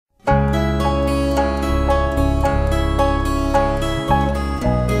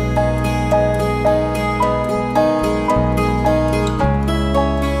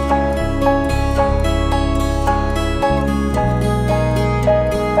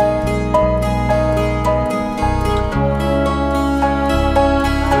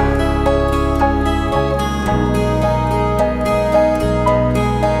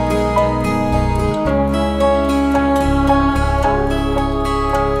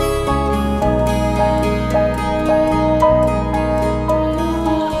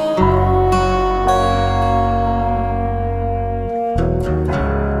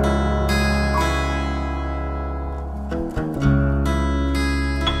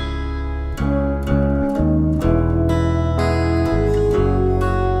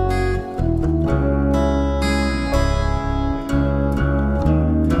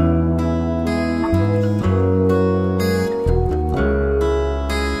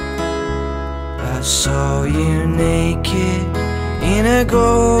I saw you naked in a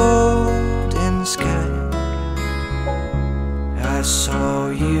golden sky. I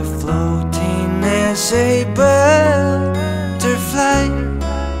saw you floating as a butterfly.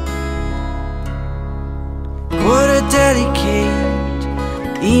 What a delicate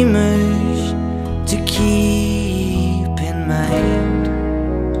image to keep in mind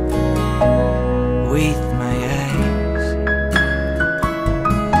with my eyes.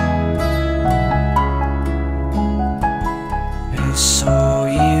 I saw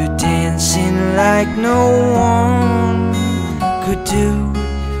you dancing like no one could do.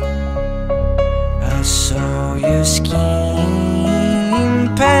 I saw your skin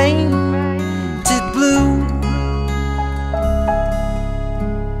painted blue.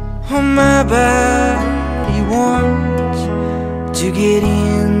 Oh, my body wants to get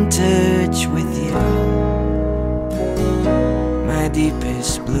in touch with you, my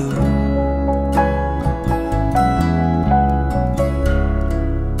deepest blue.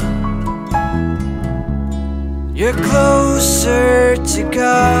 You're closer to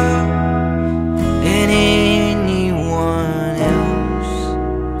God than anyone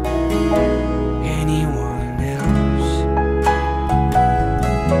else, anyone else.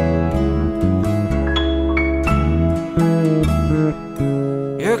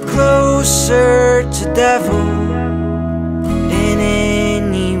 You're closer to devil than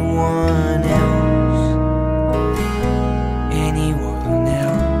anyone else, anyone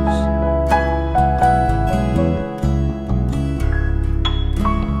else.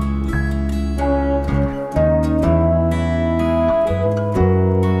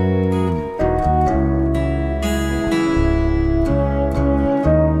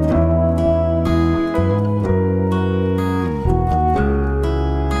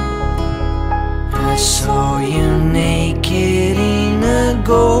 I saw you naked in a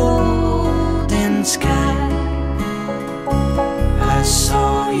golden sky. I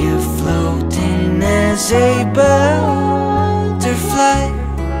saw you floating as a butterfly.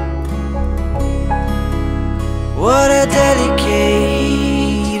 What a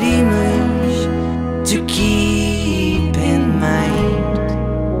delicate image to keep in mind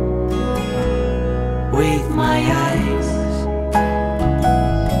with my eyes.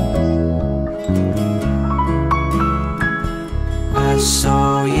 I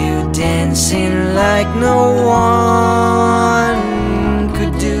saw you dancing like no one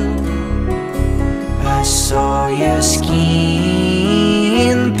could do. I saw your skin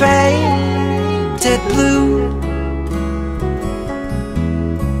painted blue.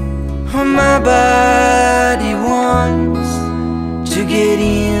 Oh, my body wants to get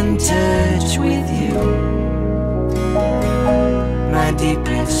in touch with you, my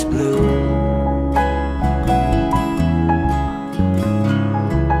deepest blue.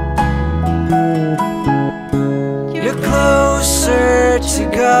 Closer to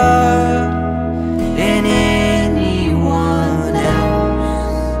God than anyone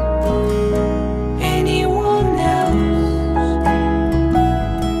else, anyone else.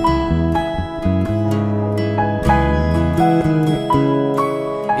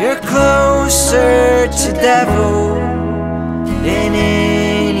 You're closer to devil than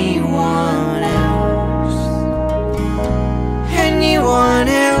anyone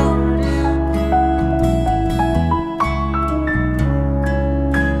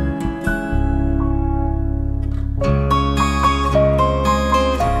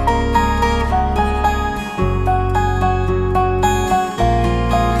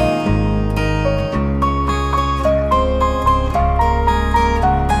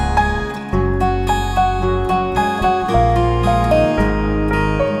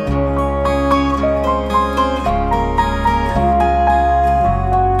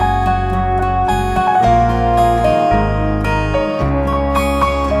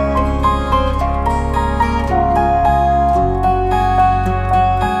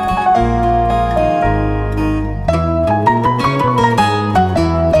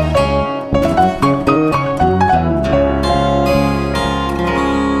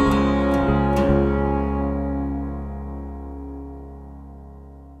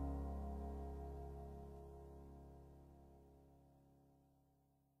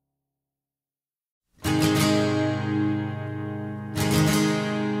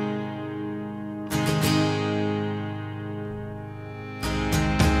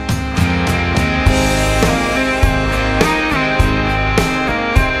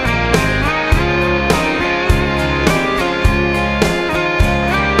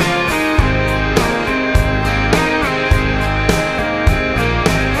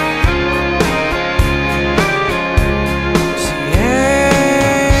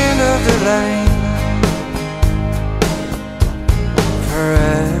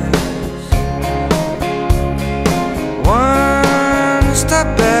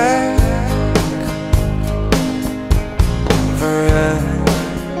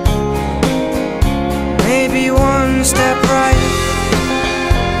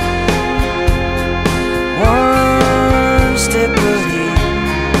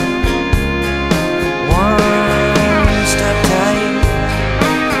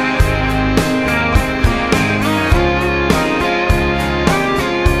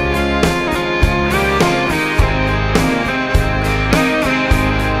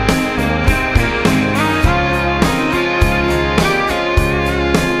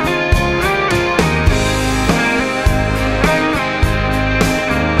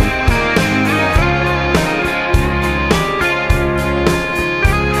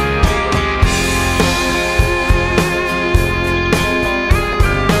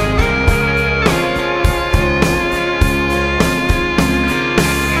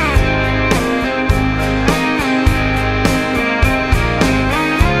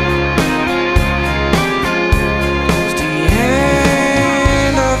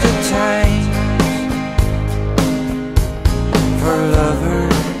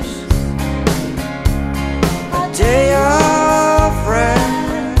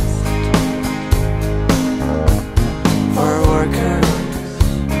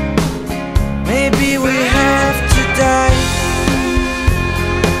we have to die.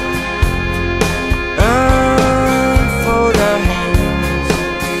 Unfold our hands,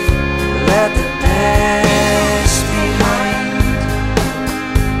 let the past behind.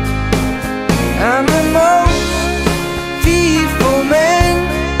 I'm the most fearful man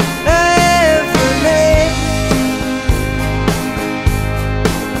I ever met,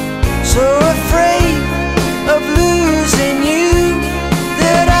 so afraid of losing you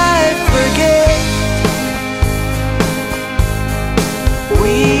that I forget.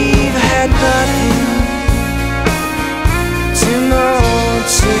 We've had nothing, 2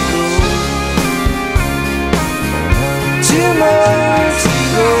 months ago, 2 months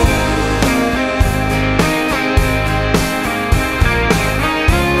ago.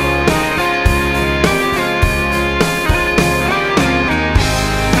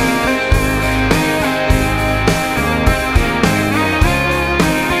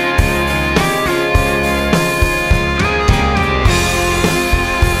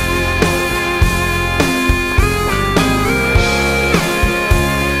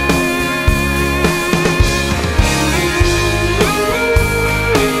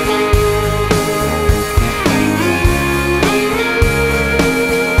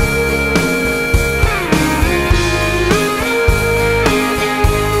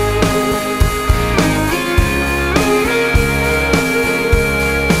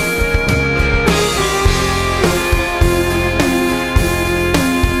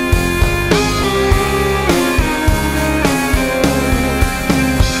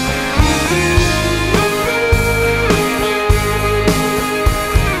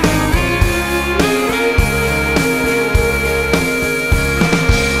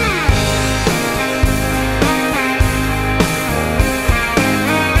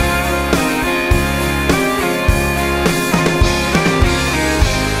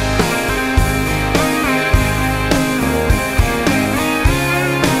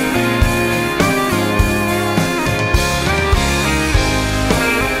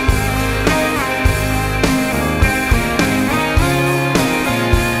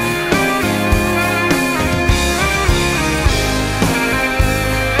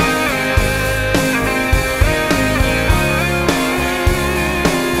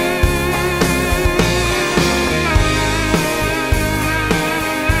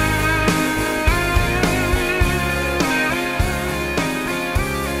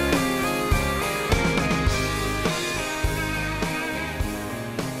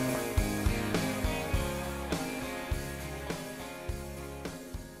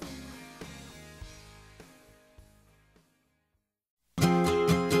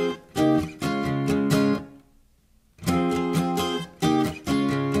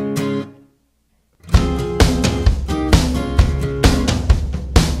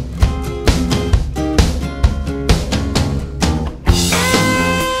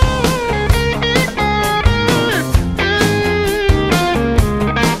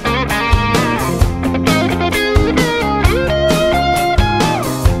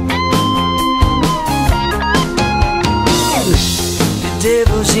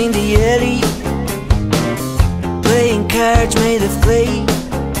 Devils in the alley, playing cards made of clay.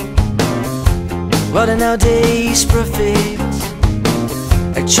 What are nowadays prophets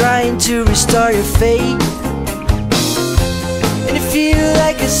are trying to restore your faith. And you feel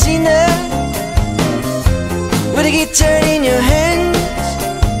like a sinner with a guitar in your hands,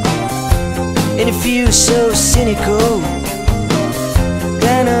 and you feel so cynical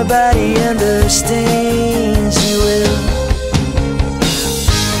that nobody understands you well.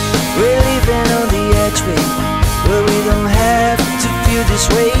 We're living on the edge, babe, but we don't have to feel this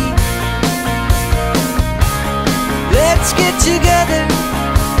way. Let's get together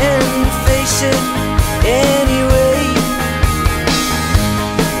and face it anyway.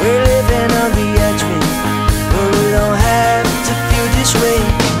 We're living on the edge, babe, but we don't have to feel this way.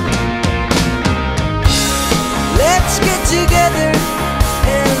 Let's get together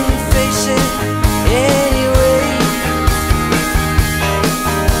and face it anyway.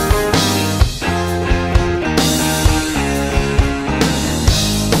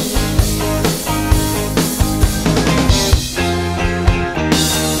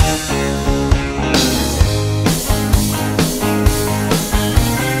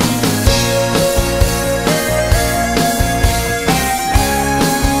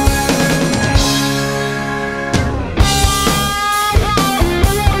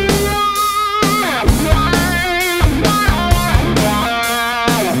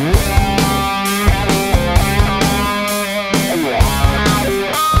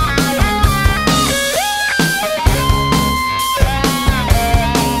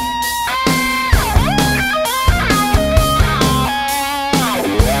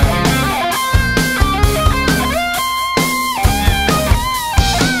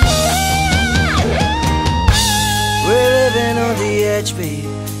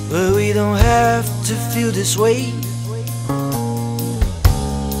 but we don't have to feel this way.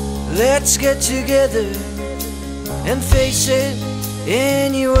 Let's get together and face it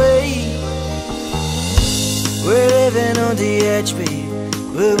anyway. We're living on the edge, babe,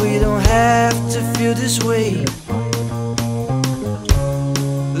 but we don't have to feel this way.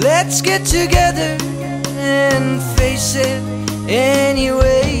 Let's get together and face it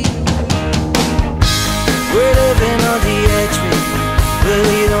anyway. We're living on the edge, babe, but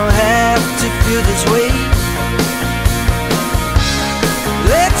we don't have to feel this way.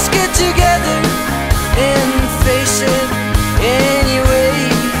 Let's get together and face it anyway.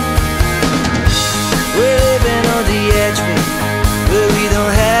 We're living on the edge, babe, but we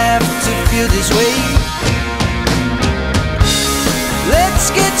don't have to feel this way. Let's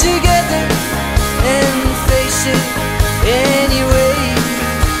get together and face it anyway.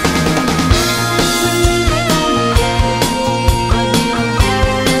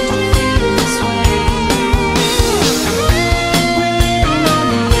 This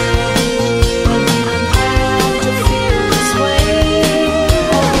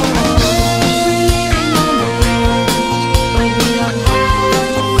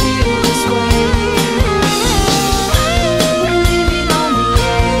way.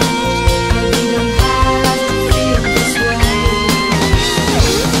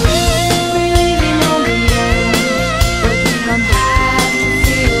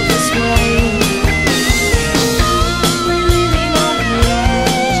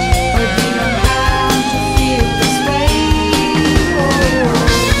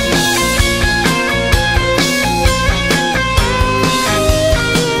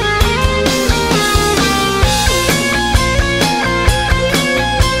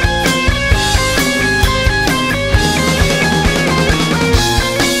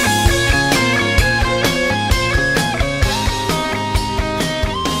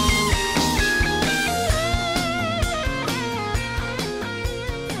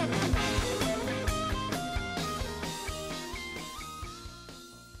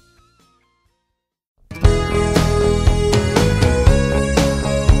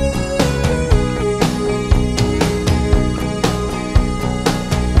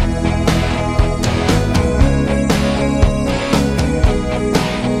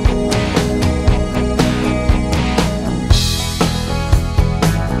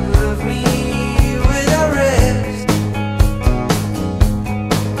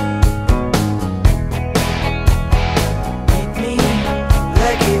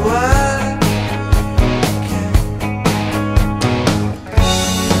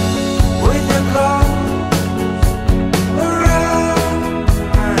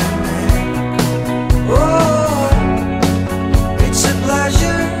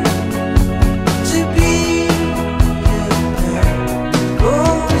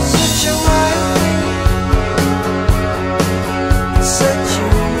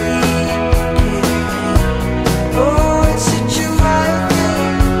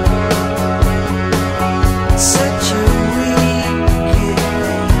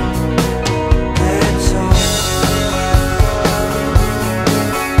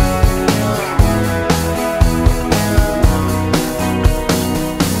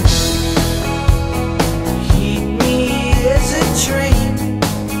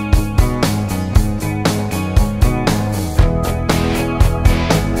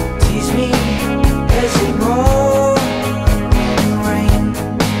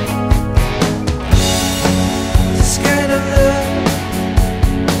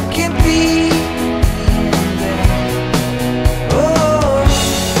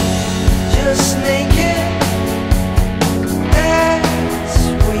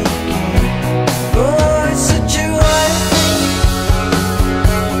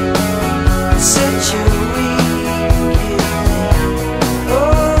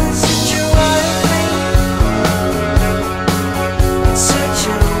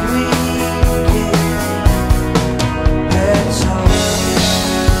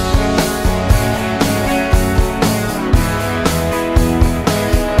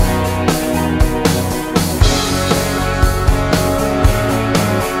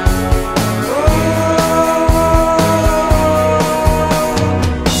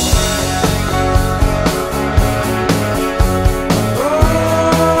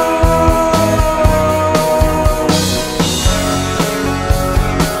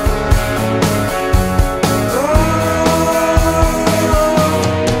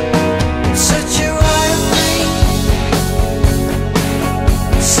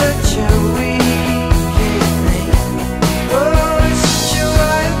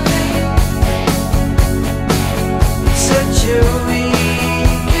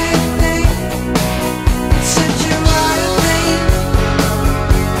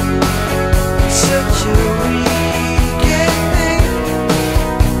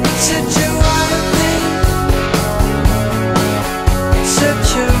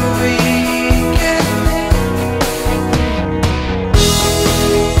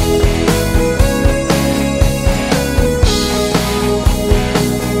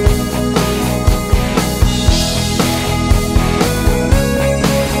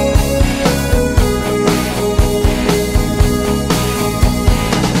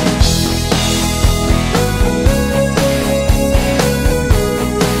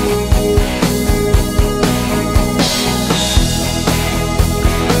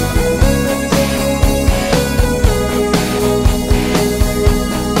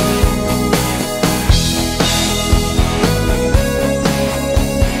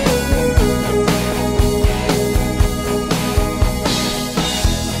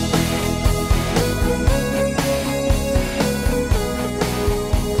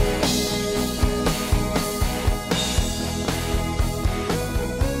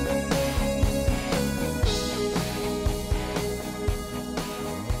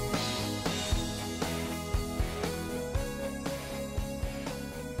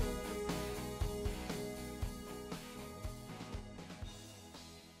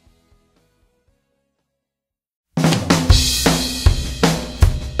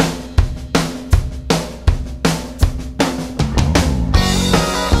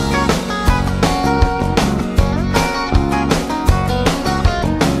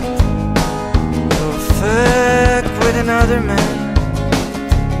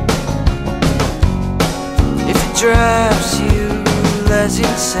 drives you less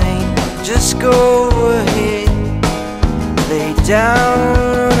insane, just go ahead, lay down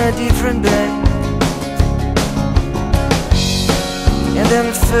on a different bed, and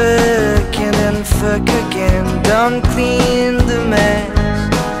then fuck again. Don't clean the mess.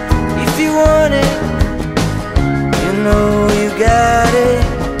 If you want it, you know you got it.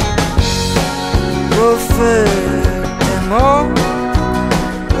 Go fuck them all,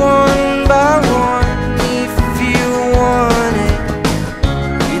 one by one. If you want it,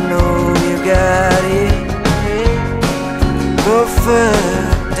 you know you got it. Go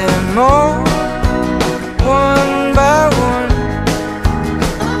fuck them all, one by one.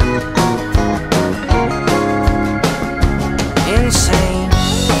 Insane.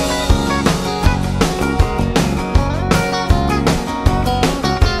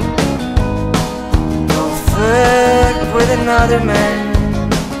 Go fuck with another man.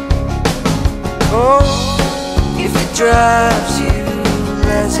 Oh, if it drives you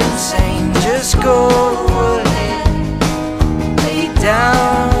less insane, just go ahead, lay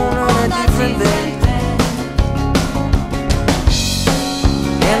down on a different bed,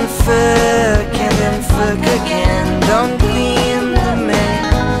 and then fuck again. Don't clean the mess.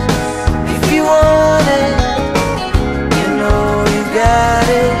 If you want it, you know you got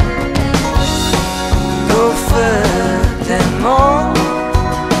it. Go fuck them all,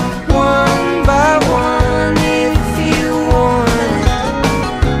 one by one. If you want it,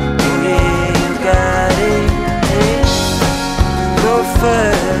 oh yeah, you got it. Go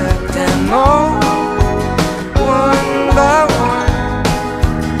fuck them all, one by one.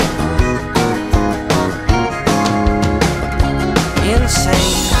 Insane.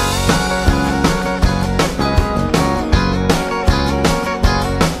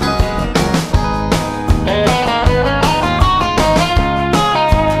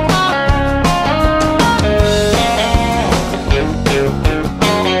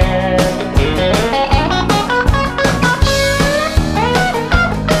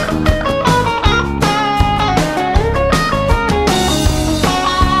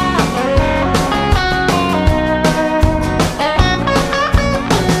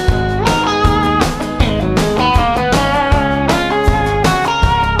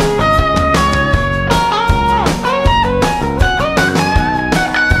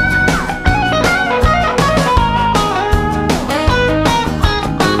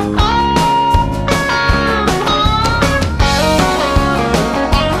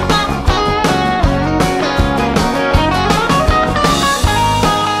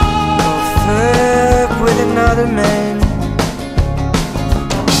 Another man.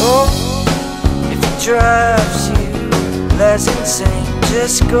 Oh, if it drives you less insane,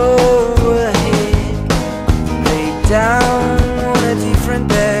 just go ahead, lay down on a different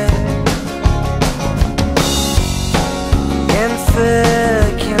bed, and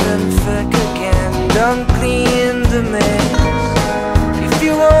fuck again. Don't clean the mess. If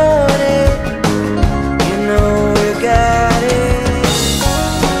you want it, you know you got it.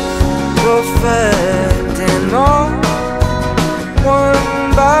 Go fuck them all,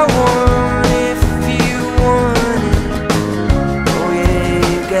 one by one. If you want it, oh yeah,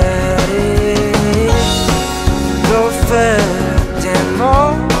 you got it. Go fuck them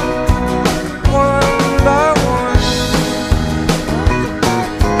all, one by one.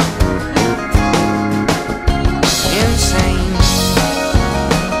 Insane.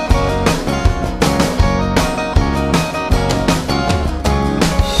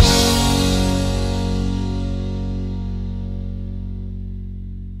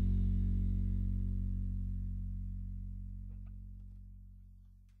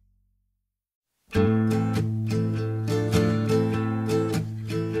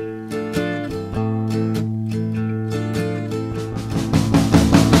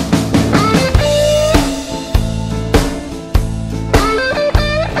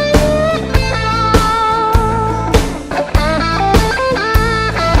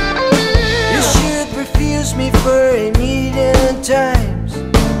 Times,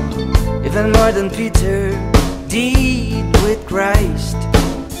 even more than Peter did with Christ.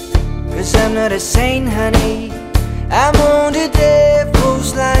 'Cause I'm not a saint, honey, I'm on the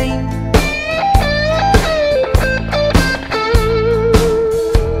devil's line.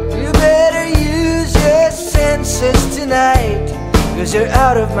 You better use your senses tonight, 'cause you're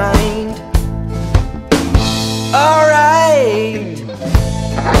out of mind. Alright.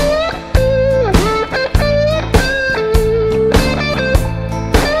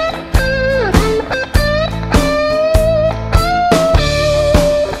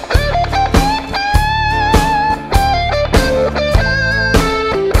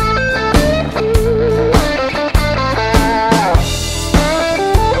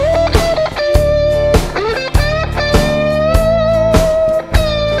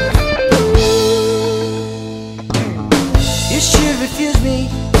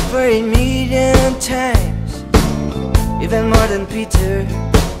 for 8 million times, even more than Peter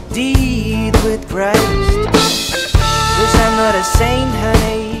did with Christ. 'Cause I'm not a saint,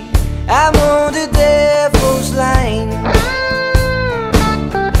 honey, I'm on the devil's line.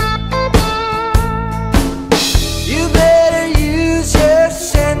 You better use your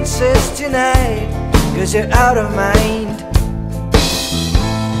senses tonight, 'cause you're out of mind.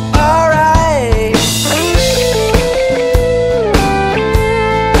 Alright.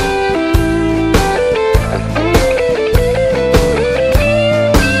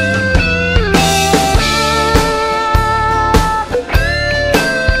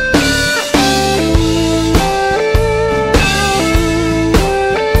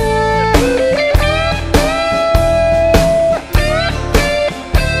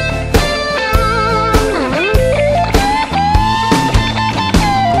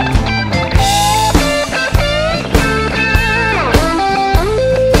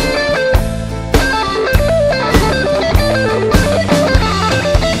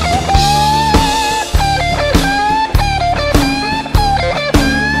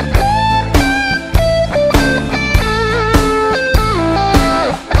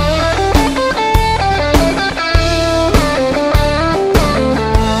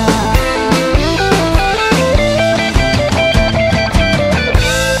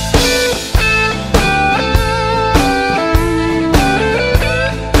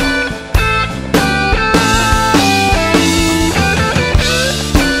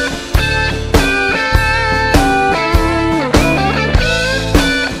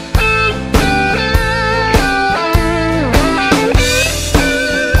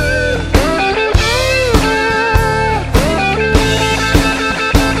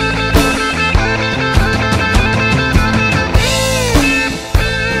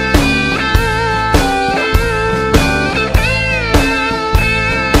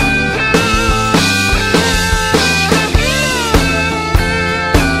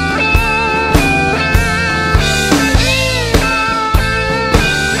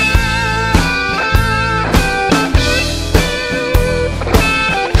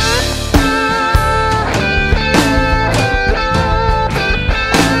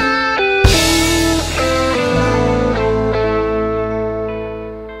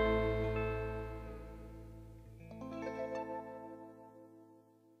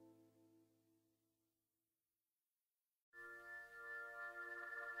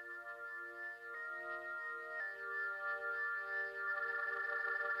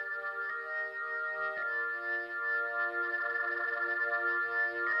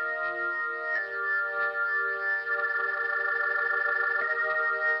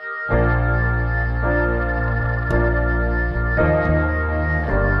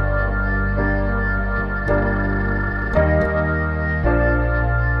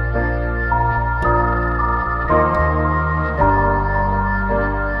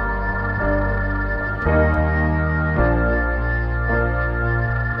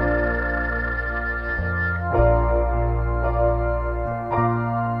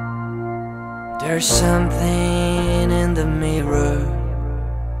 There's something in the mirror,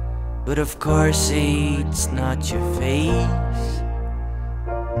 but of course it's not your face.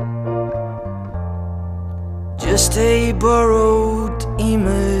 Just a borrowed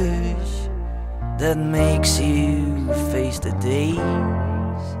image that makes you face the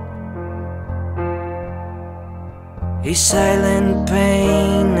days. A silent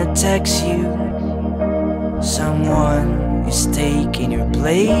pain attacks you. Someone is taking your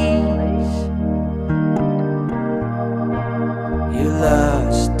place. You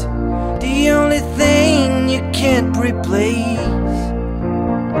lost the only thing you can't replace.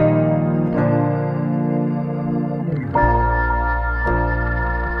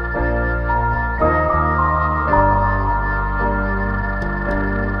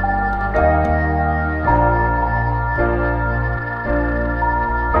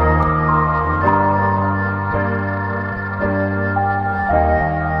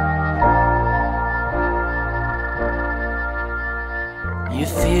 You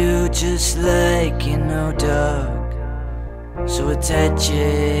feel just like an old dog, so attach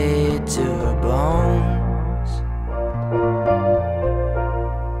it to her bones.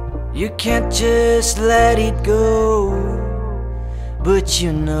 You can't just let it go, but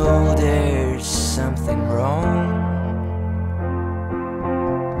you know there's something wrong.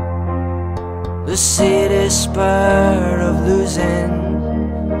 The saddest part of losing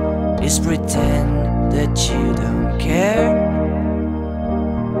is pretend that you don't care.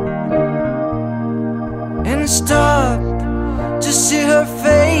 And stop to see her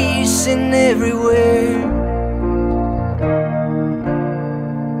face in everywhere.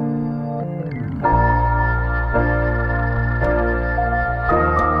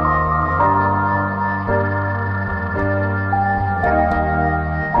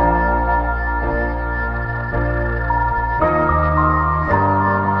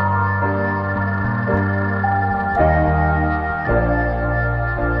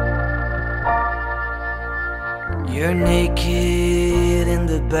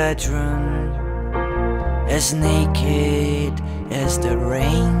 bedroom, as naked as the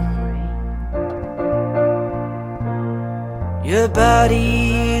rain. Your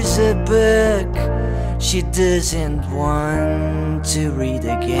body's a book she doesn't want to read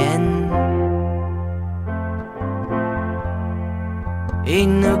again. A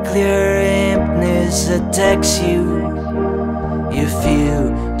nuclear emptiness attacks you. You feel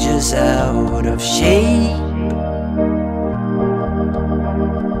just out of shape,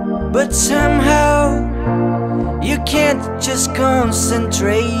 but somehow you can't just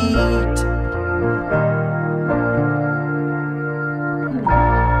concentrate.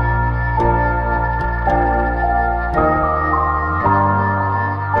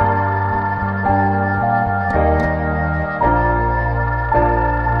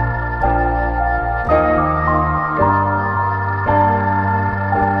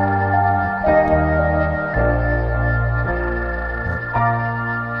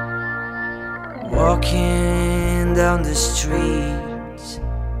 Walking down the streets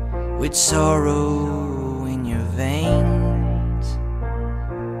with sorrow in your veins.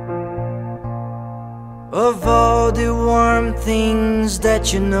 Of all the warm things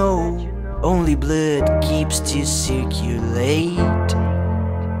that you know, only blood keeps to circulate.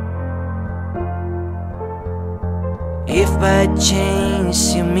 If by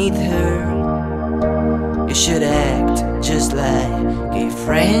chance you meet her, you should act just like a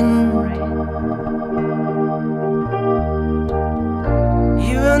friend.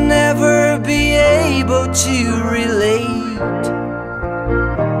 You will never be able to relate